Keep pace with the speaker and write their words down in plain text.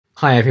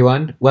Hi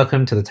everyone,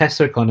 welcome to the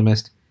Tesla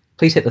Economist.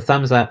 Please hit the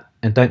thumbs up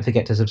and don't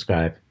forget to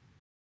subscribe.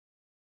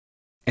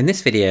 In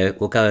this video,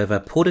 we'll go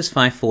over Porter's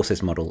 5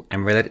 forces model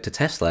and relate it to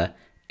Tesla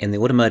in the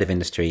automotive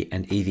industry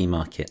and EV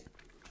market.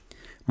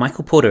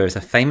 Michael Porter is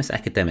a famous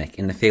academic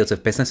in the fields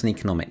of business and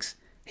economics.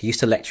 He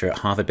used to lecture at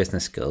Harvard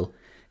Business School.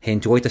 He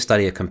enjoyed the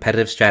study of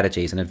competitive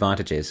strategies and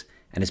advantages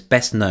and is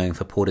best known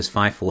for Porter's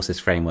 5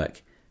 forces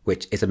framework,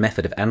 which is a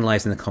method of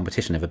analysing the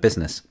competition of a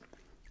business.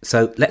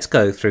 So let's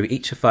go through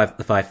each of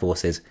the five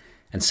forces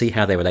and see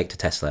how they relate to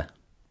Tesla.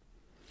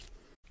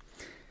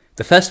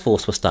 The first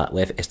force we'll start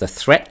with is the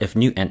threat of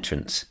new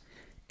entrants.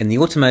 In the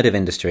automotive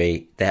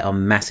industry, there are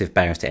massive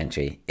barriers to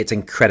entry. It's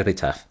incredibly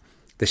tough.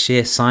 The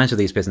sheer size of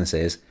these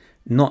businesses,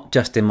 not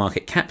just in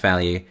market cap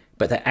value,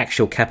 but their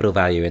actual capital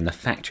value in the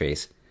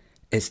factories,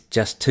 is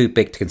just too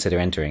big to consider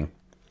entering.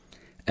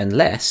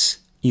 Unless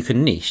you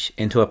can niche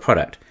into a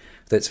product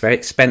that's very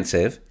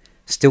expensive,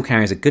 still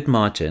carries a good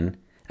margin,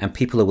 and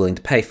people are willing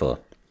to pay for.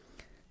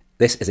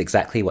 This is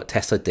exactly what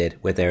Tesla did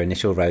with their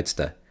initial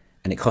Roadster,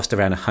 and it cost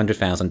around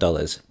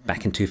 $100,000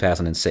 back in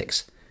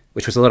 2006,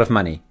 which was a lot of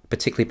money,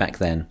 particularly back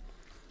then.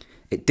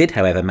 It did,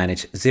 however,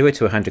 manage 0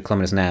 to 100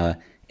 kilometers an hour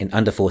in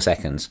under 4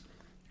 seconds,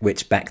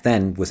 which back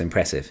then was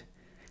impressive.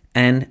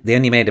 And they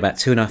only made about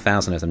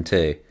 2,500 of them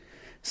too,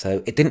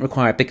 so it didn't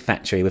require a big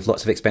factory with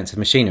lots of expensive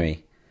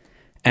machinery.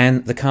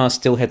 And the cars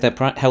still held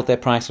their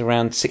price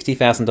around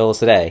 $60,000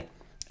 today,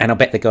 and I'll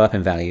bet they go up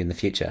in value in the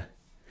future.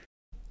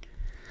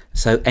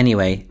 So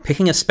anyway,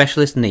 picking a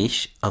specialist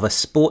niche of a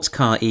sports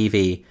car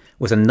EV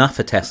was enough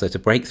for Tesla to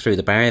break through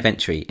the barrier of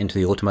entry into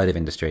the automotive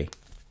industry.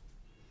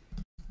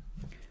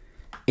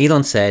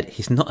 Elon said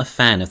he's not a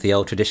fan of the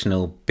old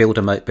traditional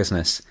build-a-moat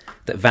business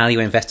that value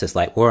investors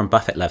like Warren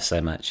Buffett love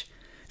so much.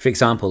 For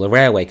example, a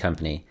railway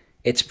company,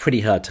 it's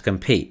pretty hard to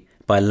compete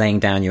by laying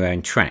down your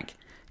own track.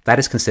 That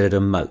is considered a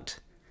moat.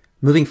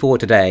 Moving forward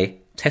today,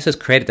 Tesla's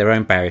created their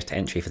own barriers to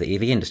entry for the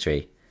EV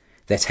industry.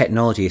 Their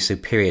technology is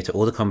superior to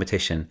all the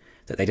competition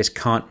that they just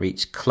can't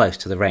reach close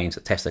to the range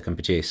that Tesla can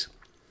produce.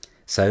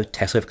 So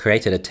Tesla have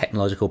created a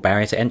technological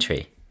barrier to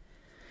entry.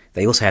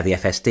 They also have the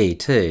FSD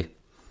too.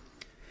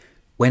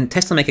 When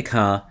Tesla make a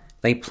car,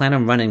 they plan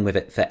on running with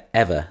it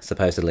forever,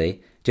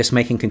 supposedly, just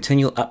making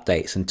continual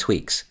updates and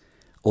tweaks.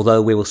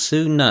 Although we will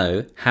soon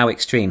know how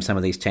extreme some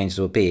of these changes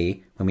will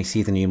be when we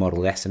see the new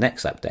Model S and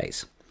X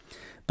updates.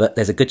 But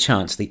there's a good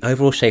chance the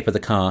overall shape of the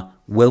car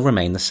will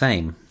remain the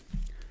same.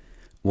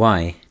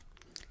 Why?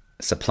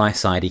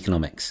 Supply-side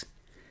economics.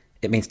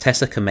 It means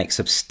Tesla can make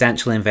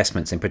substantial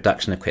investments in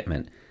production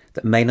equipment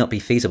that may not be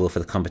feasible for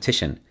the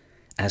competition,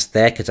 as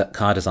their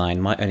car design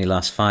might only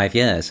last 5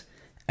 years,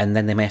 and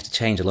then they may have to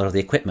change a lot of the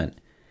equipment.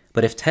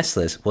 But if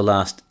Teslas will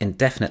last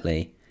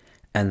indefinitely,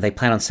 and they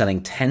plan on selling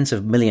tens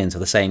of millions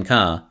of the same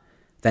car,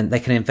 then they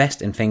can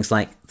invest in things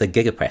like the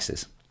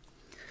gigapresses.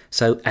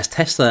 So as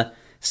Tesla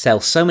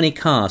sells so many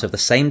cars of the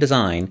same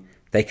design,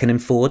 they can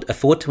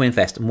afford to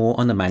invest more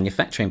on the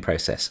manufacturing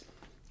process.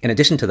 In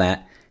addition to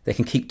that, they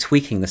can keep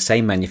tweaking the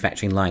same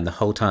manufacturing line the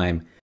whole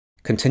time,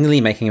 continually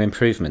making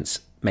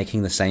improvements,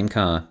 making the same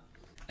car.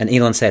 And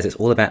Elon says it's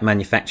all about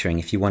manufacturing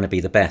if you want to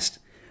be the best,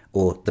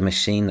 or the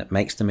machine that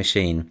makes the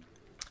machine.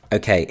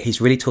 Okay,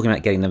 he's really talking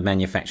about getting the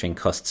manufacturing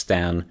costs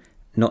down,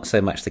 not so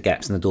much the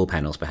gaps in the door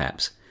panels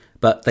perhaps,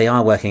 but they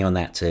are working on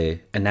that too,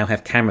 and now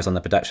have cameras on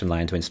the production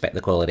line to inspect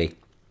the quality.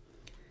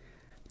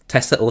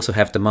 Tesla also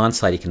have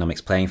demand-side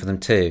economics playing for them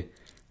too.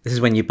 This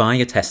is when you buy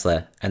your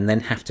Tesla and then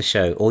have to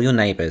show all your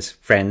neighbours,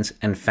 friends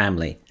and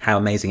family how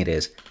amazing it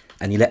is,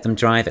 and you let them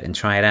drive it and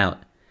try it out.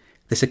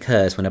 This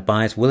occurs when a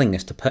buyer's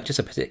willingness to purchase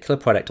a particular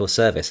product or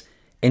service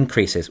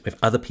increases with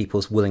other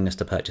people's willingness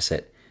to purchase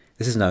it.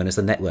 This is known as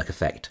the network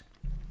effect.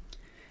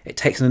 It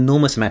takes an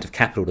enormous amount of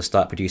capital to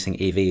start producing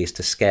EVs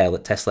to scale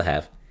that Tesla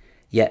have.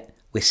 Yet,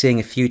 we're seeing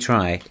a few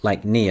try,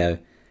 like NIO.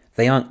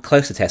 They aren't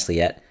close to Tesla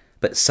yet,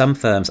 but some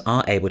firms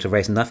are able to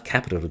raise enough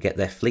capital to get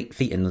their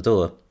feet in the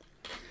door.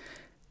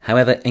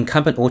 However,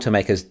 incumbent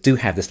automakers do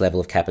have this level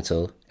of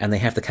capital, and they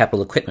have the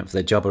capital equipment for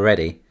the job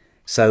already,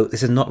 so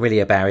this is not really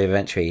a barrier of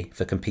entry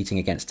for competing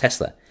against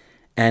Tesla,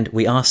 and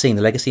we are seeing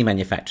the legacy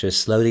manufacturers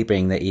slowly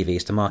bring their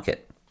EVs to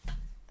market.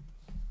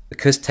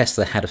 Because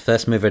Tesla had a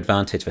first-mover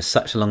advantage for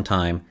such a long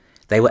time,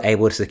 they were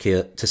able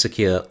to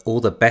secure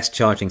all the best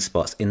charging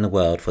spots in the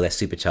world for their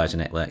supercharger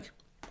network.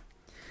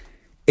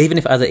 Even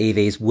if other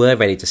EVs were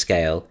ready to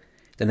scale,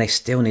 then they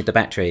still need the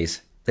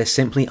batteries. There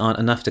simply aren't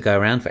enough to go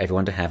around for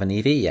everyone to have an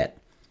EV yet.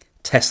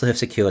 Tesla have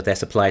secured their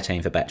supply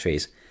chain for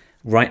batteries,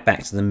 right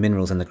back to the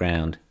minerals in the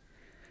ground.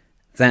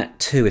 That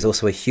too is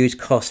also a huge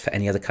cost for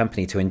any other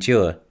company to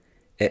endure.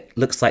 It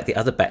looks like the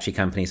other battery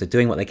companies are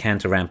doing what they can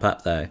to ramp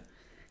up though.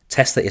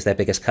 Tesla is their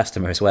biggest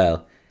customer as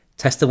well.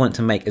 Tesla want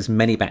to make as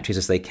many batteries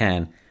as they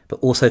can, but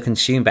also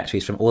consume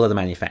batteries from all other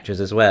manufacturers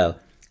as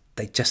well.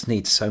 They just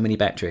need so many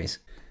batteries.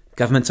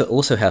 Governments are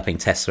also helping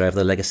Tesla over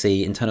the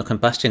legacy internal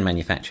combustion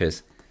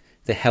manufacturers.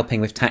 They're helping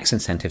with tax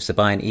incentives to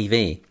buy an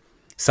EV.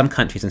 Some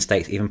countries and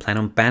states even plan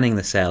on banning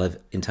the sale of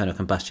internal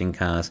combustion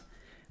cars.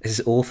 This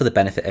is all for the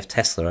benefit of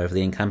Tesla over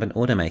the incumbent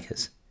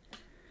automakers.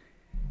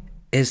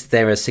 Is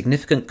there a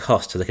significant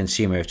cost to the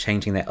consumer of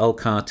changing their old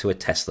car to a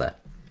Tesla?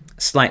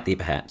 Slightly,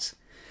 perhaps.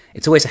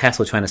 It's always a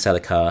hassle trying to sell a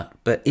car,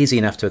 but easy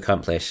enough to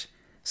accomplish.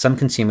 Some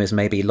consumers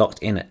may be locked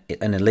in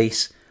a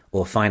lease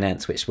or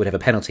finance, which would have a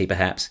penalty,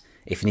 perhaps,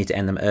 if you need to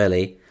end them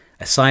early.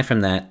 Aside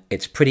from that,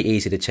 it's pretty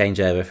easy to change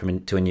over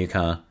to a new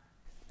car.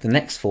 The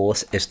next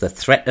force is the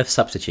threat of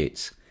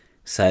substitutes.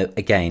 So,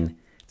 again,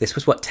 this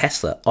was what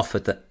Tesla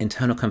offered the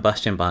internal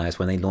combustion buyers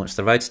when they launched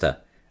the Roadster.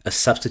 A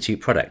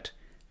substitute product.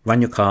 Run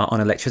your car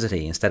on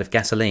electricity instead of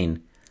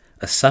gasoline.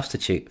 A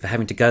substitute for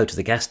having to go to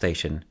the gas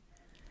station.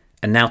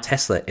 And now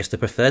Tesla is the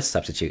preferred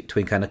substitute to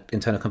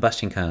internal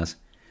combustion cars.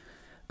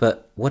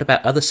 But what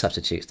about other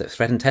substitutes that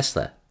threaten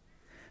Tesla?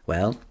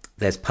 Well,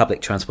 there's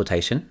public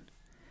transportation.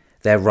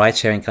 There are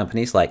ride-sharing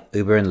companies like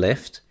Uber and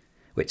Lyft,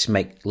 which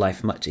make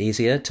life much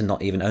easier to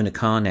not even own a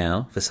car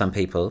now for some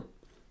people.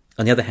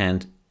 On the other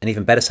hand, an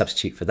even better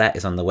substitute for that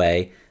is on the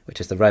way, which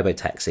is the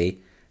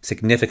robo-taxi,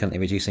 significantly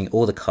reducing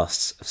all the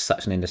costs of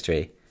such an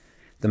industry.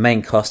 The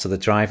main cost of the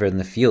driver and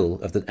the fuel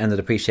and the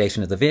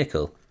depreciation of the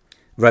vehicle.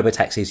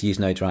 Robo-taxis use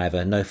no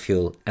driver, no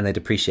fuel, and they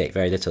depreciate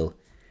very little.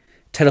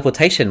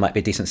 Teleportation might be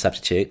a decent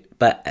substitute,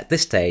 but at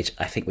this stage,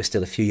 I think we're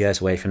still a few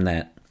years away from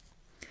that.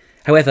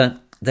 However,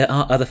 there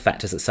are other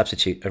factors that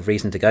substitute a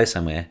reason to go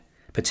somewhere.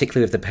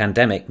 Particularly with the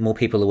pandemic, more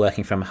people are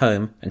working from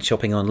home and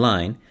shopping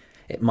online.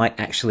 It might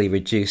actually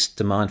reduce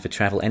demand for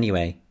travel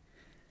anyway.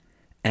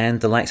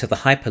 And the likes of the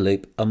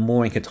Hyperloop are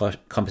more in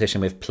competition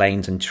with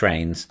planes and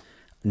trains,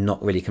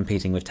 not really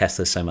competing with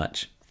Teslas so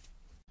much.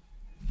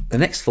 The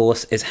next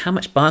force is how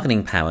much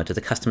bargaining power do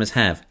the customers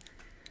have?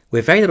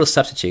 With very little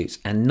substitutes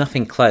and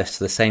nothing close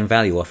to the same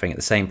value offering at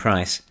the same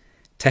price,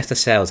 Tesla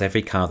sells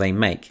every car they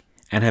make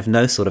and have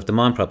no sort of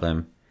demand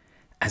problem.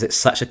 As it's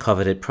such a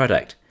coveted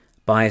product,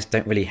 buyers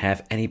don't really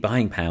have any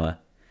buying power.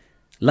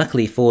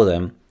 Luckily for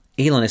them,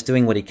 Elon is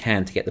doing what he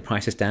can to get the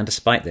prices down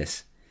despite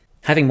this.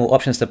 Having more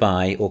options to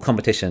buy or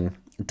competition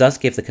does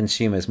give the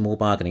consumers more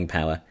bargaining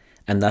power,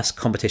 and thus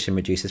competition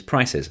reduces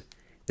prices.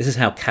 This is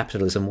how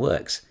capitalism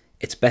works.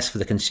 It's best for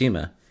the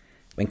consumer.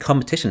 When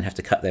competition have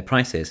to cut their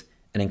prices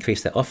and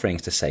increase their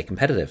offerings to stay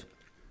competitive.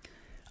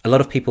 A lot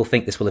of people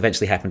think this will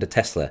eventually happen to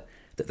Tesla,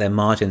 that their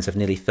margins of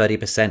nearly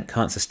 30%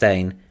 can't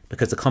sustain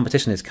because the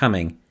competition is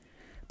coming.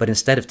 But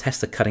instead of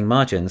Tesla cutting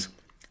margins,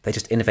 they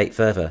just innovate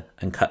further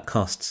and cut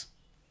costs.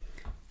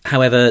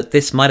 However,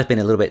 this might have been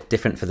a little bit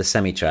different for the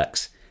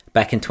semi-trucks.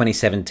 Back in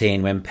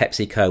 2017, when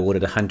PepsiCo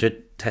ordered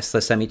 100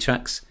 Tesla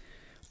semi-trucks,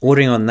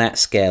 ordering on that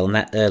scale and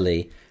that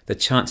early, the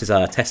chances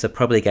are Tesla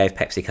probably gave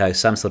PepsiCo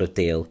some sort of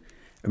deal.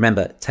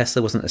 Remember,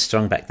 Tesla wasn't as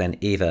strong back then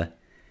either.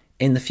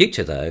 In the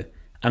future, though,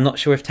 I'm not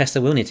sure if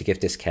Tesla will need to give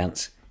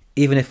discounts,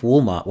 even if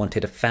Walmart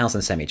wanted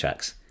 1,000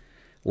 semi-trucks.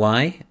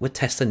 Why would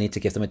Tesla need to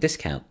give them a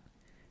discount?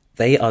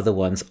 They are the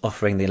ones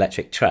offering the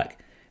electric truck.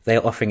 They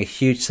are offering a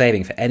huge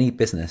saving for any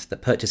business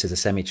that purchases a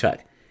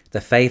semi-truck.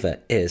 The favour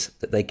is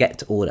that they get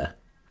to order.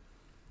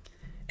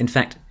 In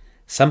fact,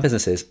 some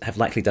businesses have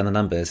likely done the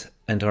numbers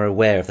and are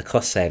aware of the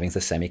cost savings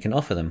the semi can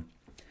offer them,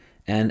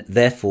 and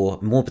therefore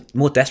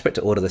more desperate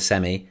to order the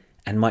semi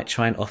and might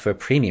try and offer a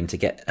premium to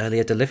get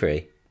earlier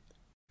delivery.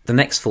 The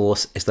next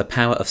force is the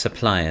power of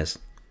suppliers.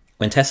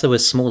 When Tesla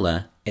was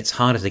smaller, it's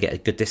harder to get a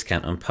good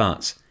discount on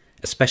parts,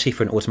 especially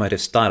for an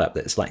automotive startup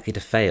that is likely to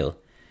fail.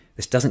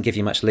 This doesn't give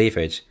you much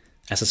leverage,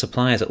 as the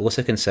suppliers are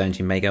also concerned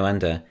you may go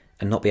under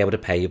and not be able to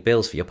pay your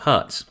bills for your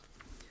parts.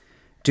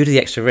 Due to the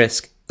extra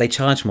risk, they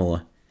charge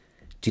more.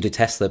 Due to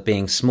Tesla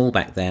being small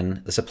back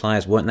then, the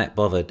suppliers weren't that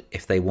bothered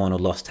if they won or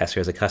lost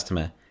Tesla as a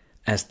customer,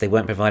 as they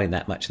weren't providing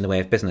that much in the way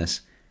of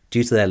business,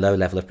 due to their low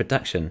level of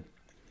production.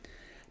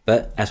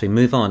 But as we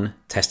move on,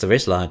 Tesla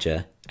is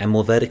larger and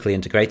more vertically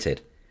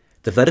integrated.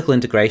 The vertical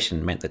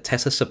integration meant that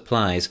Tesla's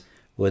supplies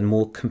were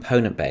more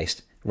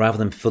component-based rather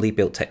than fully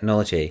built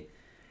technology.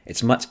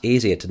 It's much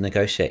easier to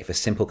negotiate for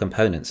simple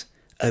components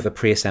over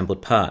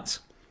pre-assembled parts,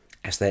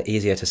 as they're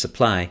easier to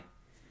supply.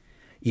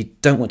 You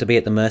don't want to be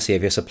at the mercy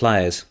of your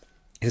suppliers.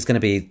 This is going to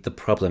be the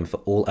problem for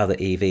all other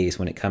EVs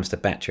when it comes to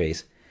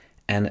batteries,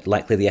 and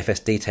likely the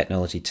FSD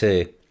technology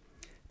too.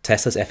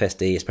 Tesla's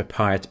FSD is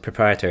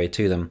proprietary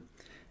to them,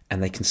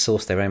 and they can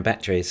source their own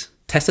batteries.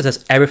 Tesla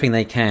does everything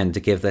they can to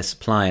give their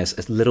suppliers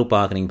as little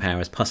bargaining power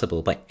as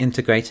possible by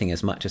integrating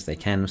as much as they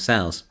can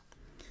themselves.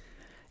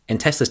 In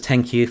Tesla's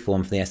 10Q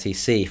form for the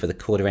SEC for the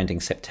quarter ending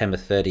September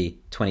 30,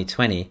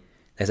 2020,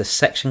 there's a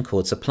section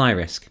called Supply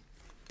Risk.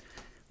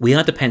 We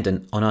are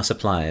dependent on our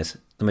suppliers,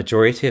 the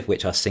majority of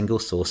which are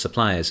single-source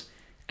suppliers,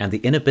 and the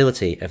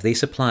inability of these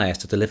suppliers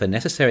to deliver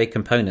necessary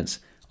components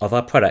of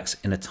our products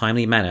in a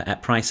timely manner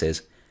at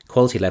prices,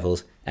 quality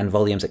levels, and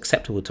volumes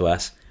acceptable to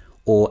us,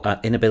 or our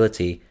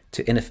inability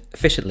to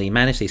efficiently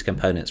manage these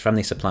components from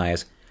these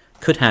suppliers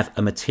could have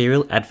a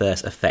material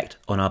adverse effect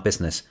on our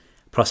business,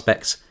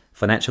 prospects,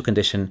 financial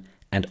condition,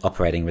 and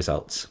operating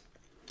results.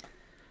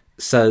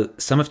 So,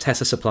 some of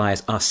Tesla's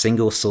suppliers are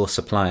single-source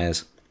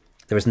suppliers.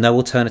 There is no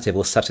alternative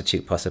or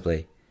substitute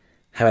possibly.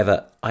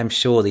 However, I'm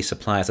sure these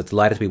suppliers are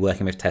delighted to be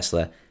working with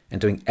Tesla and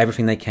doing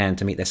everything they can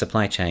to meet their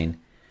supply chain.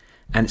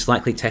 And it's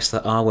likely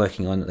Tesla are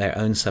working on their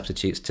own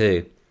substitutes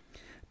too.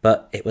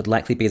 but it would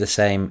likely be the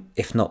same,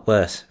 if not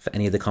worse, for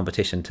any of the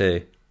competition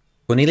too.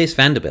 Cornelius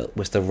Vanderbilt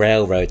was the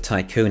railroad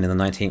tycoon in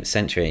the 19th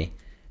century.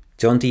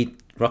 John D.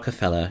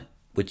 Rockefeller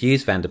would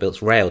use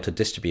Vanderbilt's rail to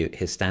distribute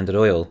his Standard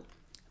Oil,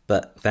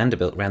 but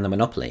Vanderbilt ran the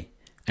monopoly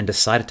and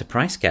decided to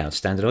price gouge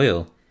Standard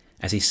Oil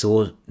as he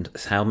saw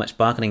how much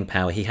bargaining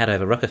power he had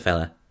over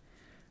Rockefeller.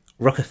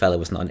 Rockefeller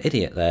was not an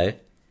idiot, though.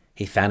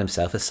 He found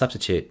himself a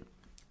substitute,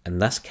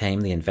 and thus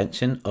came the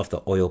invention of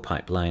the oil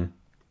pipeline.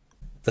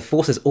 The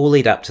forces all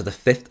lead up to the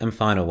fifth and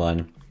final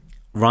one,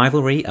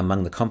 rivalry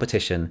among the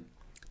competition.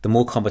 The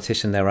more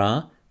competition there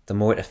are, the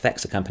more it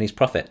affects a company's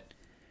profit.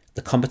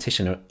 The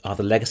competition are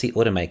the legacy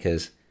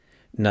automakers.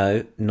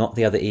 No, not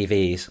the other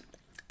EVs.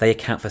 They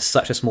account for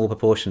such a small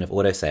proportion of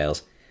auto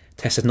sales.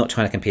 Tesla's not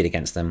trying to compete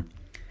against them.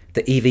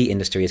 The EV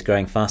industry is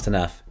growing fast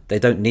enough. They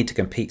don't need to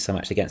compete so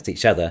much against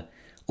each other,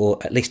 or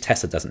at least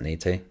Tesla doesn't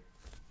need to.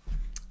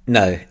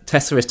 No,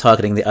 Tesla is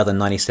targeting the other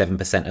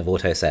 97% of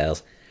auto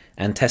sales,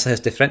 and Tesla has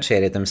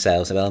differentiated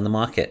themselves well in the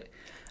market,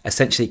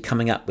 essentially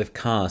coming up with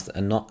cars that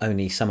are not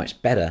only so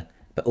much better,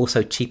 but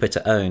also cheaper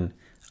to own,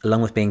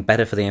 along with being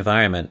better for the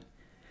environment.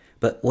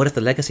 But what if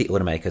the legacy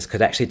automakers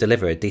could actually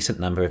deliver a decent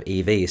number of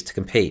EVs to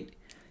compete?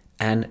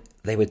 And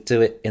they would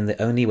do it in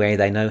the only way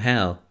they know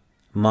how,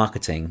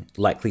 marketing,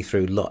 likely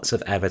through lots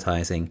of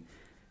advertising,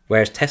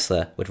 whereas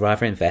Tesla would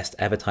rather invest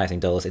advertising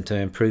dollars into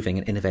improving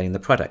and innovating the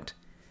product.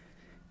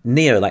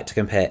 NIO like to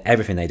compare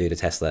everything they do to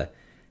Tesla,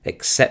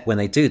 except when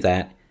they do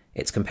that,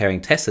 it's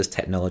comparing Tesla's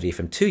technology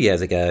from 2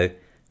 years ago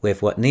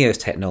with what NIO's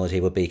technology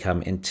will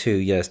become in 2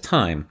 years'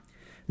 time.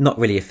 Not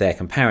really a fair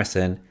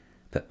comparison,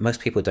 but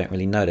most people don't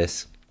really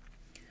notice.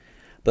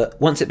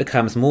 But once it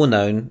becomes more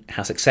known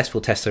how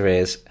successful Tesla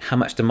is, how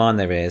much demand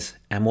there is,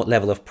 and what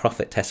level of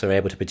profit Tesla are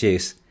able to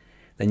produce,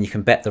 then you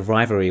can bet the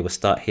rivalry will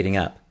start heating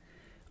up.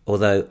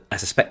 Although I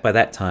suspect by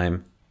that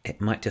time, it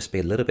might just be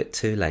a little bit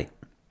too late.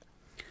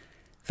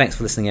 Thanks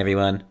for listening,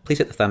 everyone. Please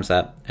hit the thumbs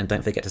up and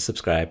don't forget to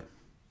subscribe.